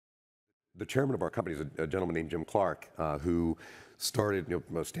the chairman of our company is a gentleman named Jim Clark, who started,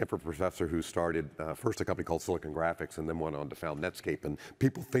 a Stanford professor who started first a company called Silicon Graphics and then went on to found Netscape. And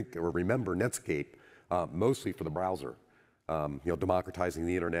people think or remember Netscape mostly for the browser. Democratizing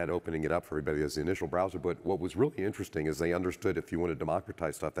the internet, opening it up for everybody as the initial browser. But what was really interesting is they understood if you want to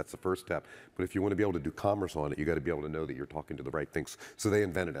democratize stuff, that's the first step. But if you want to be able to do commerce on it, you got to be able to know that you're talking to the right things. So they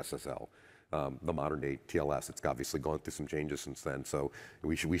invented SSL, the modern day TLS. It's obviously gone through some changes since then. So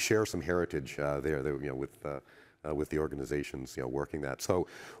we share some heritage there, with the organizations working that. So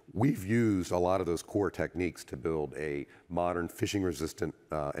we've used a lot of those core techniques to build a modern phishing-resistant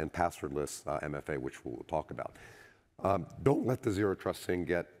and passwordless MFA, which we'll talk about. Don't let the zero trust thing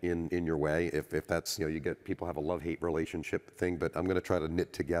get in your way. If that's, you get people have a love-hate relationship thing, but I'm going to try to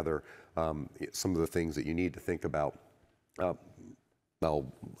knit together some of the things that you need to think about.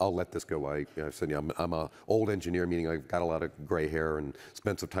 I'll let this go. I said, I'm an old engineer, meaning I've got a lot of gray hair and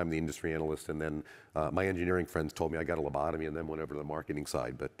spent some time in the industry analyst. And then my engineering friends told me I got a lobotomy and then went over to the marketing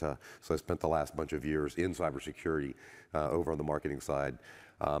side. But so I spent the last bunch of years in cybersecurity over on the marketing side.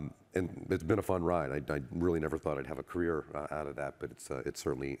 And it's been a fun ride. I really never thought I'd have a career out of that, but it's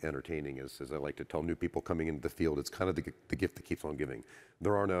certainly entertaining. As I like to tell new people coming into the field, it's kind of the gift that keeps on giving.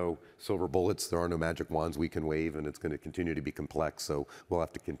 There are no silver bullets, there are no magic wands we can wave, and it's going to continue to be complex. So we'll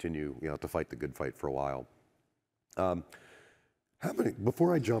have to continue, to fight the good fight for a while.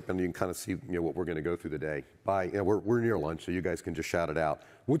 Before I jump and you can kind of see, what we're going to go through today. We're near lunch, so you guys can just shout it out.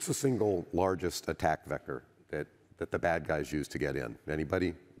 What's the single largest attack vector that the bad guys use to get in?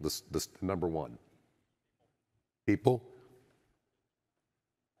 Anybody? This number one. People?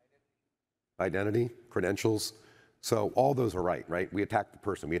 Identity? Credentials? So all those are right? We attack the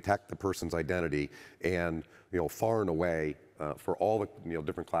person. We attack the person's identity, and far and away for all the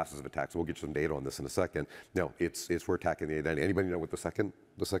different classes of attacks. We'll get you some data on this in a second. It's we're attacking the identity. Anybody know what the second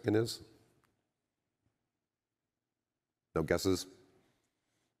is? No guesses?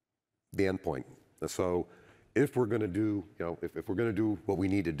 The endpoint. So if we're going to do, if we're going to do what we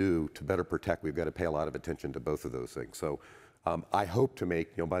need to do to better protect, we've got to pay a lot of attention to both of those things. So I hope to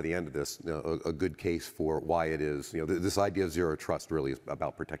make, by the end of this, a good case for why it is, this idea of zero trust really is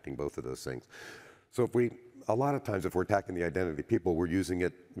about protecting both of those things. So a lot of times if we're attacking the identity of people, we're using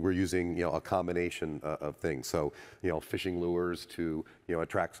a combination of things. So, phishing lures to,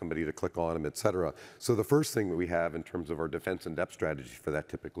 attract somebody to click on them, et cetera. So the first thing that we have in terms of our defense in depth strategy for that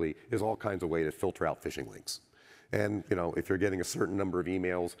typically is all kinds of ways to filter out phishing links. And, if you're getting a certain number of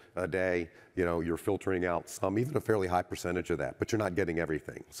emails a day, you're filtering out some, even a fairly high percentage of that, but you're not getting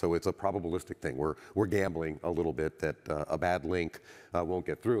everything. So it's a probabilistic thing. We're gambling a little bit that a bad link won't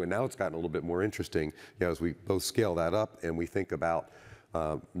get through. And now it's gotten a little bit more interesting, as we both scale that up and we think about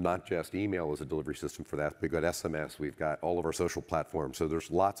not just email as a delivery system for that. We've got SMS, we've got all of our social platforms. So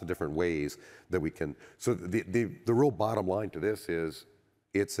there's lots of different ways that we can. So the real bottom line to this is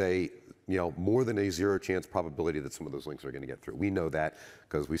it's a more than a zero chance probability that some of those links are going to get through. We know that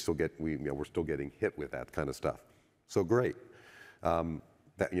because we're still getting hit with that kind of stuff. So great. And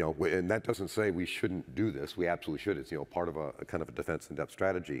that doesn't say we shouldn't do this. We absolutely should. It's part of a kind of a defense in depth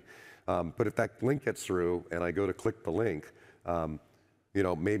strategy. But if that link gets through and I go to click the link,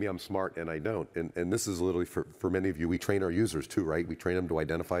 maybe I'm smart and I don't. And this is literally for many of you, we train our users too, right? We train them to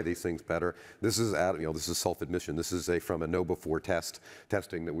identify these things better. This is this is self-admission. This is from a know before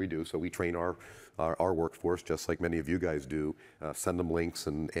testing that we do. So we train our workforce just like many of you guys do, send them links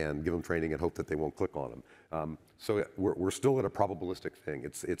and give them training and hope that they won't click on them. So we're still at a probabilistic thing.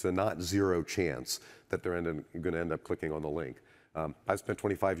 It's a not zero chance that they're going to end up clicking on the link. I've spent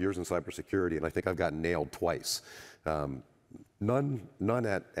 25 years in cybersecurity and I think I've gotten nailed twice. None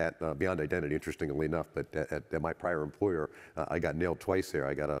at Beyond Identity, interestingly enough, but at my prior employer, I got nailed twice there.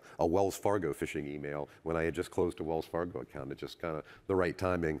 I got a Wells Fargo phishing email when I had just closed a Wells Fargo account. It just kind of the right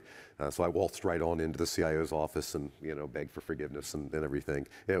timing. So I waltzed right on into the CIO's office and begged for forgiveness and everything.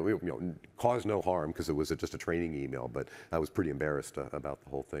 Caused no harm because it was just a training email, but I was pretty embarrassed about the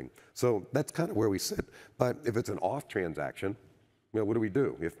whole thing. So that's kind of where we sit. But if it's an auth transaction, what do we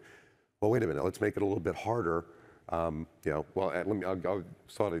do? Well, wait a minute. Let's make it a little bit harder. I'll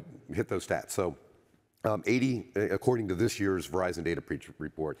sort of hit those stats. So 80, according to this year's Verizon Data Breach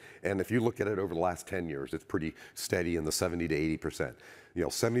Report, and if you look at it over the last 10 years, it's pretty steady in the 70 to 80%.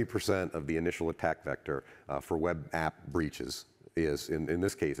 70% of the initial attack vector for web app breaches is, in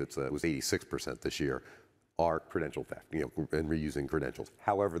this case, it was 86% this year, are credential theft, and reusing credentials,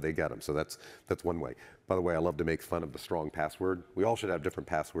 however they get them. So that's one way. By the way, I love to make fun of the strong password. We all should have different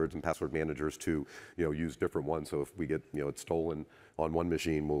passwords and password managers to, use different ones. So if we get, it stolen on one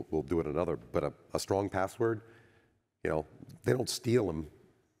machine, we'll do it on another. But a strong password, they don't steal them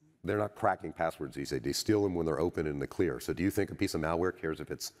they're not cracking passwords these days. They steal them when they're open and in the clear. So do you think a piece of malware cares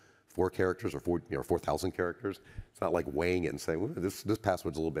if it's 4 characters or 4,000 characters? It's not like weighing it and saying, well, this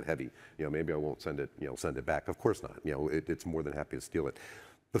password's a little bit heavy. Maybe I won't send it back. Of course not. It's more than happy to steal it.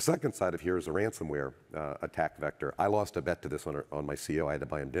 The second side of here is a ransomware attack vector. I lost a bet to this on my CEO. I had to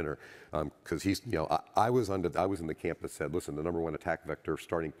buy him dinner because he's, I was in the camp that said, listen, the #1 attack vector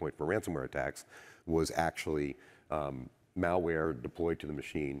starting point for ransomware attacks was actually malware deployed to the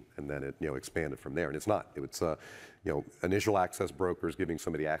machine, and then it expanded from there. And it's not. It's initial access brokers giving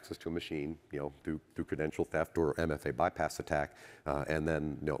somebody access to a machine, through credential theft or MFA bypass attack, and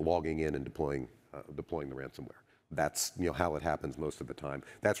then logging in and deploying the ransomware. That's how it happens most of the time.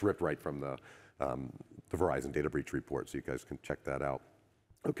 That's ripped right from the Verizon data breach report, so you guys can check that out.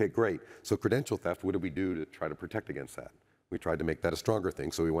 Okay, great. So credential theft, what did we do to try to protect against that? We tried to make that a stronger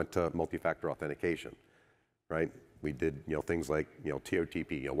thing, so we went to multi-factor authentication, right? We did things like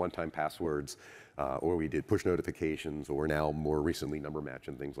TOTP, one-time passwords, or we did push notifications, or now more recently number match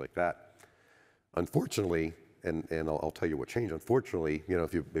and things like that. Unfortunately, and I'll tell you what changed. Unfortunately,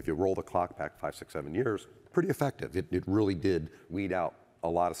 if you roll the clock back 5, 6, 7 years, pretty effective. It really did weed out a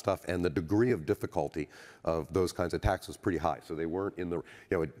lot of stuff, and the degree of difficulty of those kinds of attacks was pretty high. So they weren't in the,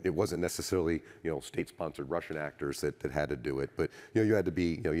 it wasn't necessarily state-sponsored Russian actors that had to do it, but you had to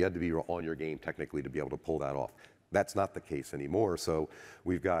be on your game technically to be able to pull that off. That's not the case anymore. So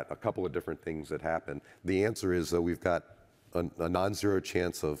we've got a couple of different things that happen. The answer is we've got a non-zero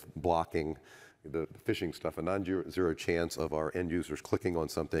chance of blocking the phishing stuff, a non-zero chance of our end users clicking on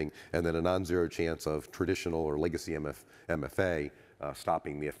something, and then a non-zero chance of traditional or legacy MFA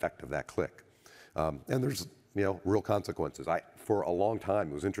stopping the effect of that click. And there's real consequences. For a long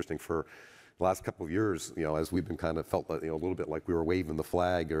time, it was interesting for the last couple of years, as we've been kind of felt a little bit like we were waving the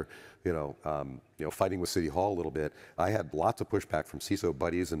flag or fighting with City Hall a little bit. I had lots of pushback from CISO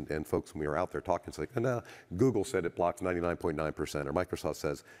buddies and folks when we were out there talking. It's like, no, Google said it blocks 99.9%, or Microsoft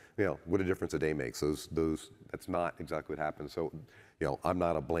says, what a difference a day makes. That's not exactly what happens. So, I'm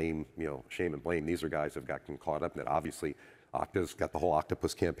not a blame, shame and blame. These are guys who've gotten caught up in it. Obviously, Okta's got the whole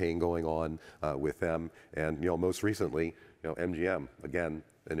Octopus campaign going on with them, and most recently, MGM, again,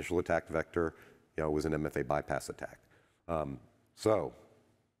 initial attack vector, was an MFA bypass attack. So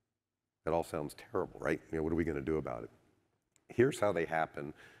it all sounds terrible, right? What are we going to do about it? Here's how they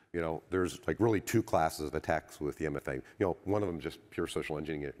happen. There's like really 2 classes of attacks with the MFA. One of them just pure social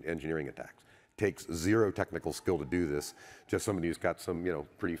engineering attacks. Takes zero technical skill to do this. Just somebody who's got some,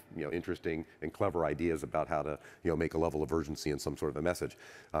 pretty, interesting and clever ideas about how to, make a level of urgency in some sort of a message,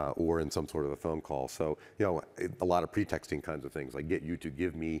 or in some sort of a phone call. So, a lot of pretexting kinds of things, like get you to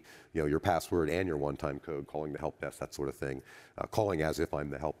give me, your password and your one-time code, calling the help desk, that sort of thing, calling as if I'm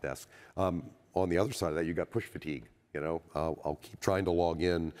the help desk. On the other side of that, you got push fatigue. I'll keep trying to log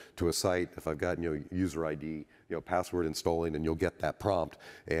in to a site if I've got user ID, password installing, and you'll get that prompt.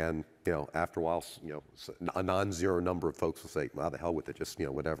 And after a while, a non-zero number of folks will say, "Well, the hell with it, just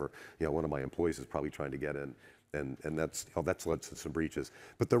whatever." One of my employees is probably trying to get in, and that's led to some breaches.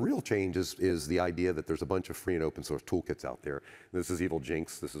 But the real change is the idea that there's a bunch of free and open source toolkits out there. This is Evil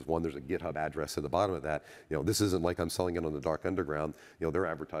Jinx. This is one. There's a GitHub address at the bottom of that. This isn't like I'm selling it on the dark underground. They're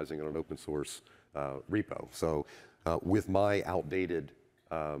advertising it on an open source repo. So with my outdated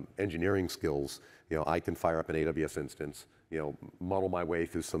engineering skills, I can fire up an AWS instance, muddle my way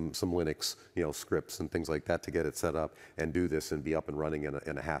through some Linux, scripts and things like that to get it set up and do this and be up and running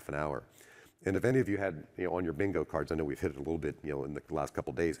in a half an hour. And if any of you had, on your bingo cards, I know we've hit it a little bit, in the last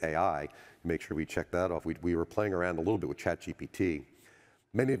couple of days, AI, make sure we check that off. We were playing around a little bit with ChatGPT.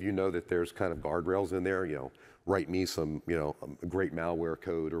 Many of you know that there's kind of guardrails in there, write me some, great malware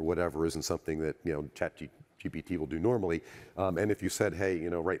code or whatever isn't something that, ChatGPT will do normally. And if you said, hey,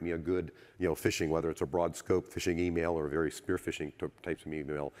 write me a good, phishing, whether it's a broad scope phishing email or a very spear phishing types of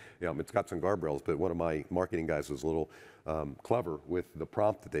email, it's got some guardrails. But one of my marketing guys was a little clever with the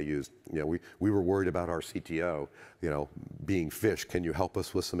prompt that they used. We were worried about our CTO, being phished. Can you help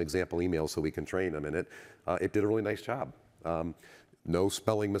us with some example emails so we can train them in it? It did a really nice job. No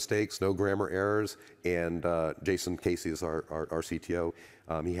spelling mistakes, no grammar errors, and Jason Casey is our CTO.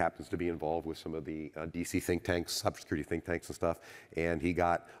 He happens to be involved with some of the DC think tanks, cybersecurity think tanks and stuff, and he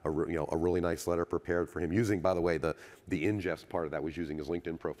got a really nice letter prepared for him using, by the way, the ingest part of that was using his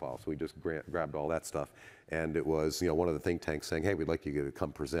LinkedIn profile, so we just grabbed all that stuff, and it was one of the think tanks saying, hey, we'd like you to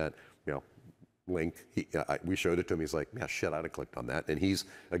come present, link. We showed it to him. He's like, yeah, shit, I'd have clicked on that. And he's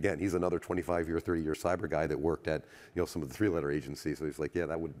another 25-year, 30-year cyber guy that worked at some of the 3-letter agencies. So he's like, yeah,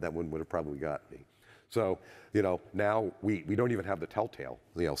 that one would have probably got me. So, now we don't even have the telltale,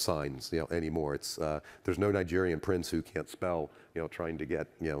 signs, anymore. It's, there's no Nigerian prince who can't spell, trying to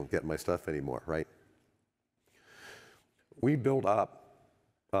get my stuff anymore, right? We built up,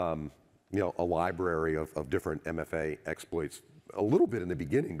 a library of different MFA exploits a little bit in the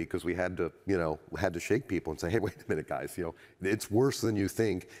beginning because we had to shake people and say, hey, wait a minute, guys, it's worse than you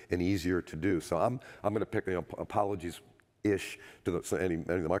think and easier to do. So I'm going to pick, apologies-ish to any of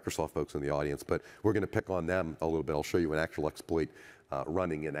the Microsoft folks in the audience, but we're going to pick on them a little bit. I'll show you an actual exploit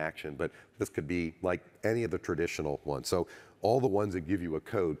running in action, but this could be like any of the traditional ones. So all the ones that give you a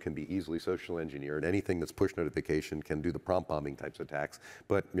code can be easily social engineered. Anything that's push notification can do the prompt bombing types of attacks.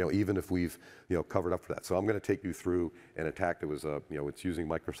 But even if we've covered up for that, so I'm going to take you through an attack that was it's using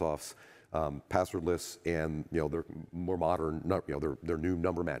Microsoft's passwordless and their more modern their new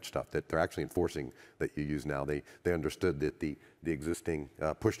number match stuff that they're actually enforcing that you use now. They understood that the existing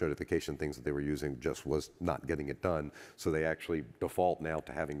push notification things that they were using just was not getting it done, so they actually default now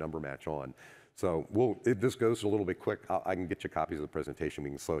to having number match on. So if this goes a little bit quick, I can get you copies of the presentation.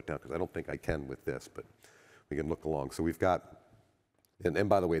 We can slow it down because I don't think I can with this, but we can look along. So we've got, and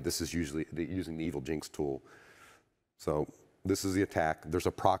by the way, this is usually using the Evil Jinx tool. So this is the attack. There's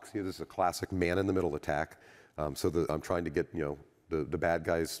a proxy. This is a classic man-in-the-middle attack. So I'm trying to get the bad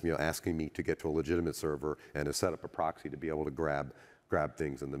guys asking me to get to a legitimate server and to set up a proxy to be able to grab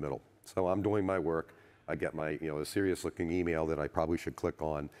things in the middle. So I'm doing my work. I get my a serious-looking email that I probably should click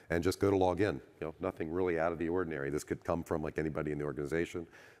on and just go to log in. Nothing really out of the ordinary. This could come from like anybody in the organization.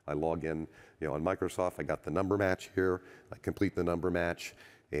 I log in, on Microsoft. I got the number match here. I complete the number match,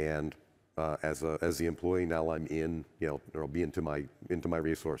 and as the employee now I'm in, or I'll be into my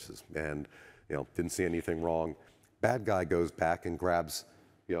resources, and didn't see anything wrong. Bad guy goes back and grabs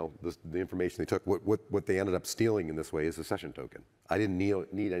the information they took. What they ended up stealing in this way is a session token. I didn't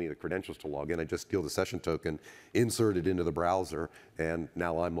need any of the credentials to log in. I just steal the session token, insert it into the browser, and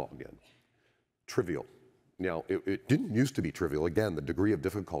now I'm logged in. Trivial. Now, it didn't used to be trivial. Again, the degree of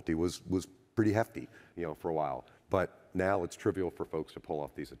difficulty was pretty hefty, for a while. But now it's trivial for folks to pull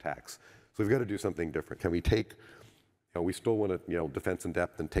off these attacks. So we've got to do something different. Can we take, we still want to, defense in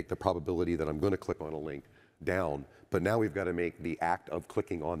depth and take the probability that I'm going to click on a link down, but now we've got to make the act of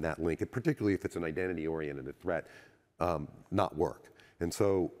clicking on that link, and particularly if it's an identity-oriented threat, not work. And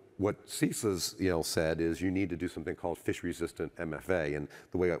so what CISA's said is you need to do something called phish-resistant MFA, and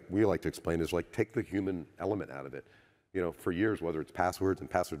the way we like to explain is like take the human element out of it. For years, whether it's passwords and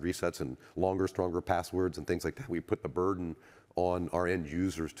password resets and longer, stronger passwords and things like that, we put the burden on our end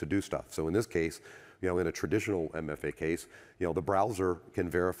users to do stuff. So in this case, in a traditional MFA case, the browser can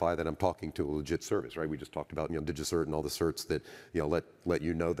verify that I'm talking to a legit service, right? We just talked about, DigiCert and all the certs that, let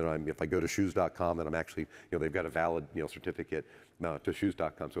you know that if I go to shoes.com, that I'm actually, they've got a valid, certificate to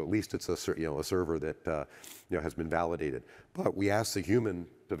shoes.com. So at least it's a server that, has been validated. But we ask the human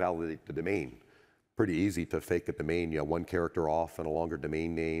to validate the domain. Pretty easy to fake a domain, one character off and a longer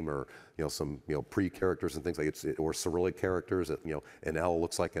domain name, or some pre-characters and things like it, or Cyrillic characters that an L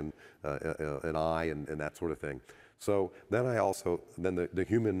looks like an I and that sort of thing. So then the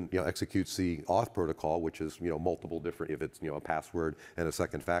human executes the auth protocol, which is multiple different, if it's a password and a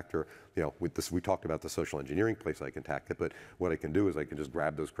second factor. With this, we talked about the social engineering place I can attack it, but what I can do is I can just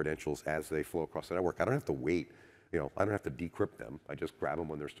grab those credentials as they flow across the network. I don't have to wait. I don't have to decrypt them. I just grab them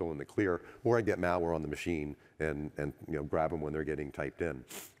when they're still in the clear, or I get malware on the machine and grab them when they're getting typed in.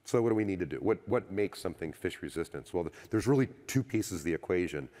 So what do we need to do? What makes something phish resistant? Well, there's really two pieces of the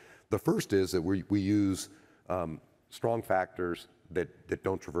equation. The first is that we use strong factors that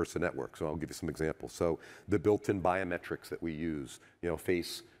don't traverse the network. So I'll give you some examples. So the built-in biometrics that we use,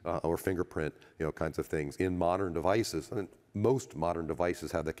 face or fingerprint, kinds of things in modern devices. And most modern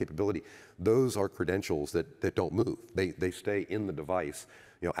devices have that capability. Those are credentials that don't move. They stay in the device.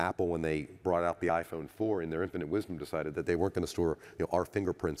 Apple, when they brought out the iPhone 4, in their infinite wisdom, decided that they weren't going to store our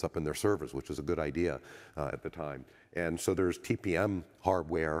fingerprints up in their servers, which was a good idea at the time. And so there's TPM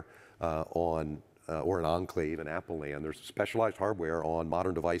hardware or an enclave in Apple land. There's specialized hardware on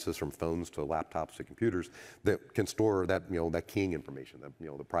modern devices, from phones to laptops to computers, that can store that that keying information,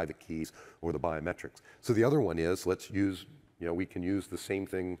 the private keys or the biometrics. So the other one is, let's use we can use the same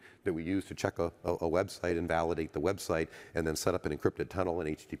thing that we use to check a website and validate the website, and then set up an encrypted tunnel, an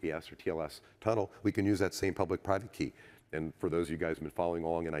HTTPS or TLS tunnel. We can use that same public-private key. And for those of you guys who've been following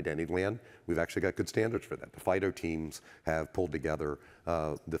along in identity land, we've actually got good standards for that. The FIDO teams have pulled together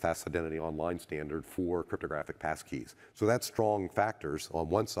the Fast Identity Online standard for cryptographic passkeys. So that's strong factors on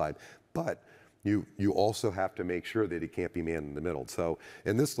one side, but you also have to make sure that it can't be man in the middle. So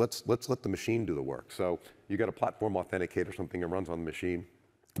in this, let's let the machine do the work. So you got a platform authenticator, something that runs on the machine.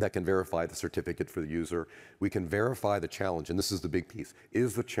 that can verify the certificate for the user. We can verify the challenge, and this is the big piece.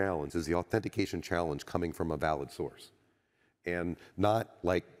 Is the authentication challenge coming from a valid source? And not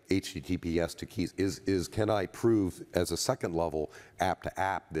like HTTPS to keys. Can I prove as a second level app to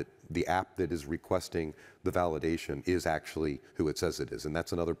app that the app that is requesting the validation is actually who it says it is? And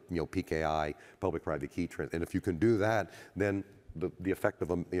that's another PKI, public-private key trend. And if you can do that, then the effect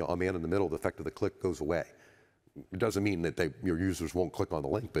of a man in the middle, the effect of the click goes away. It doesn't mean that your users won't click on the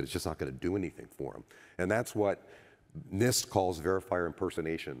link, but it's just not going to do anything for them. And that's what NIST calls verifier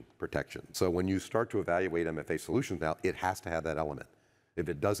impersonation protection. So when you start to evaluate MFA solutions now, it has to have that element. If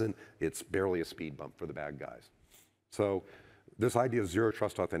it doesn't, it's barely a speed bump for the bad guys. So this idea of zero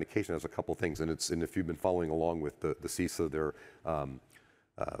trust authentication has a couple things, and if you've been following along with the CISA, their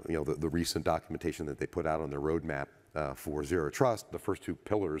the recent documentation that they put out on their roadmap for zero trust, the first two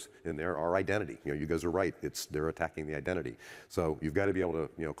pillars in there are identity. You guys are right; they're attacking the identity. So you've got to be able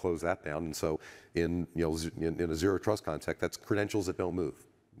to close that down. And so in a zero trust context, that's credentials that don't move.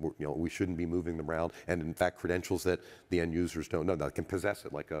 We shouldn't be moving them around, and in fact, credentials that the end users don't know. Now, they can possess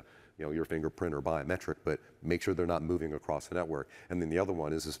it like your fingerprint or biometric, but make sure they're not moving across the network. And then the other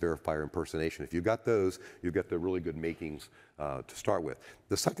one is this verifier impersonation. If you've got those, you've got the really good makings to start with.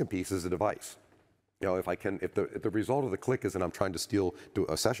 The second piece is the device. If the result of the click isn't I'm trying to steal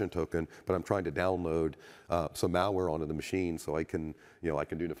a session token, but I'm trying to download some malware onto the machine so I can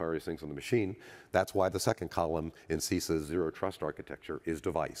do nefarious things on the machine. That's why the second column in CISA's zero trust architecture is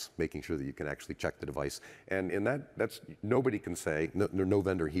device, making sure that you can actually check the device. And in that's nobody can say, no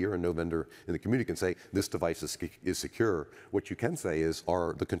vendor here and no vendor in the community can say this device is secure. What you can say is,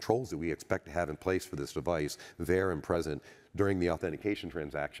 are the controls that we expect to have in place for this device there and present during the authentication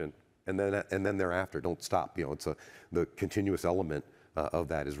transaction? And then thereafter, don't stop. The continuous element of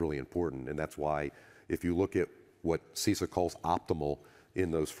that is really important, and that's why if you look at what CISA calls optimal in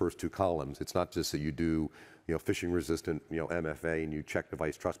those first two columns, it's not just that you do phishing resistant MFA and you check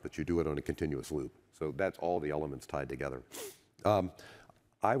device trust, but you do it on a continuous loop. So that's all the elements tied together.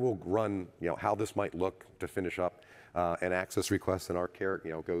 I will run how this might look to finish up. An access request in our care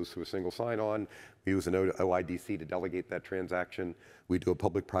goes to a single sign-on. We use an OIDC to delegate that transaction. We do a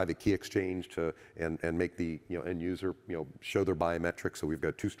public-private key exchange and make the end user show their biometrics. So we've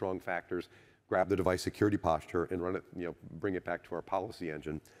got two strong factors. Grab the device security posture and run it, bring it back to our policy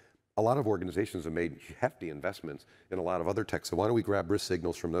engine. A lot of organizations have made hefty investments in a lot of other tech. So why don't we grab risk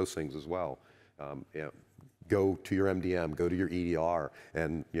signals from those things as well? Go to your MDM, go to your EDR,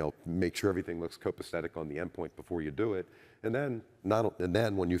 and make sure everything looks copacetic on the endpoint before you do it. And then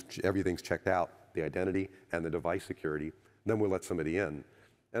when everything's checked out, the identity and the device security, then we'll let somebody in.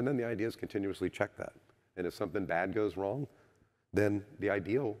 And then the idea is continuously check that. And if something bad goes wrong, then the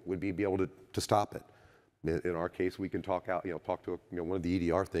ideal would be able to stop it. In our case, we can talk to one of the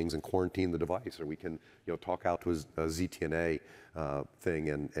EDR things and quarantine the device, or we can talk out to a ZTNA thing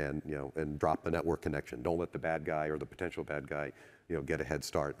and drop a network connection. Don't let the bad guy or the potential bad guy get a head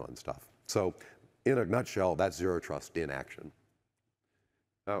start on stuff. So, in a nutshell, that's zero trust in action.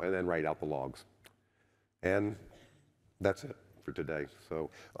 Oh, and then write out the logs, and that's it for today.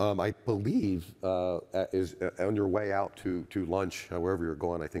 So I believe is on your way out to lunch, wherever you're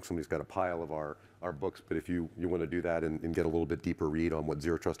going, I think somebody's got a pile of our books, but if you want to do that and get a little bit deeper read on what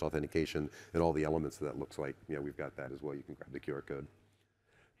zero trust authentication and all the elements that looks like, we've got that as well. You can grab the QR code.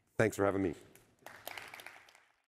 Thanks for having me.